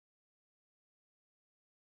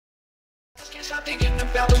Can't stop thinking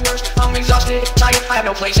about the worst. I'm exhausted, tired, I have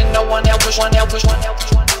no place and no one else. Push one, push one,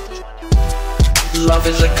 push one. Love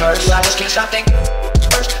is a curse, I just can't stop thinking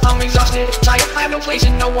first. I'm exhausted, tired, I have no place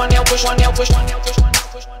and no one else. Push one, push one, push one.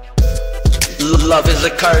 Love is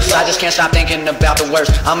a curse, I just can't stop thinking about the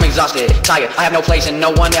worst. I'm exhausted, tired, I have no place and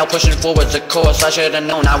no one else. Pushing forward's a course, I should've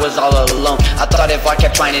known I was all alone. I thought if I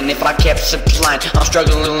kept trying and if I kept supplying, I'm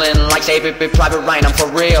struggling like Saving Private Ryan. I'm for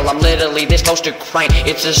real, I'm literally this close to crying.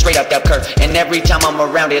 It's a straight up that curve, and every time I'm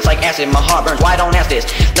around it, it's like acid, my heart burns. Why don't ask this?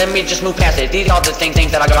 Let me just move past it. These are the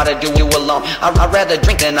things that I gotta do alone. I'd rather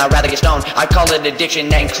drink than I'd rather get stoned. I call it addiction,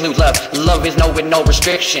 that includes love. Love is no with no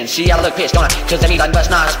restrictions. See, I look pissed, don't I? Cause that means I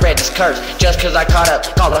must not spread this curse. Just cause I caught up,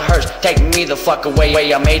 call it hers. Take me the fuck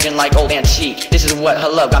away, I'm aging like old antique. This is what her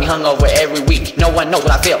love got me hung over every week. No one knows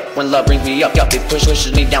what I feel when love brings me up. It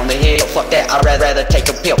pushes me down the hill. Fuck that, I'd rather take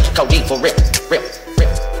a pill. Codeen for real, real.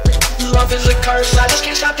 Love is a curse, I just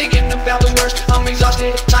can't stop thinking about the worst. I'm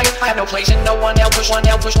exhausted, tired, I have no place and no one else. Push one,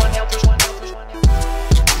 push one, push one.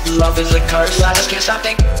 Love is a curse, I just can't stop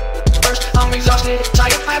thinking first. I'm exhausted,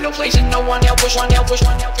 tired, I have no place and no one else. Push one, push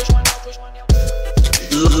one, push one.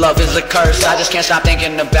 Love is a curse, I just can't stop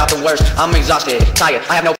thinking about the worst. I'm exhausted, tired,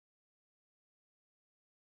 I have no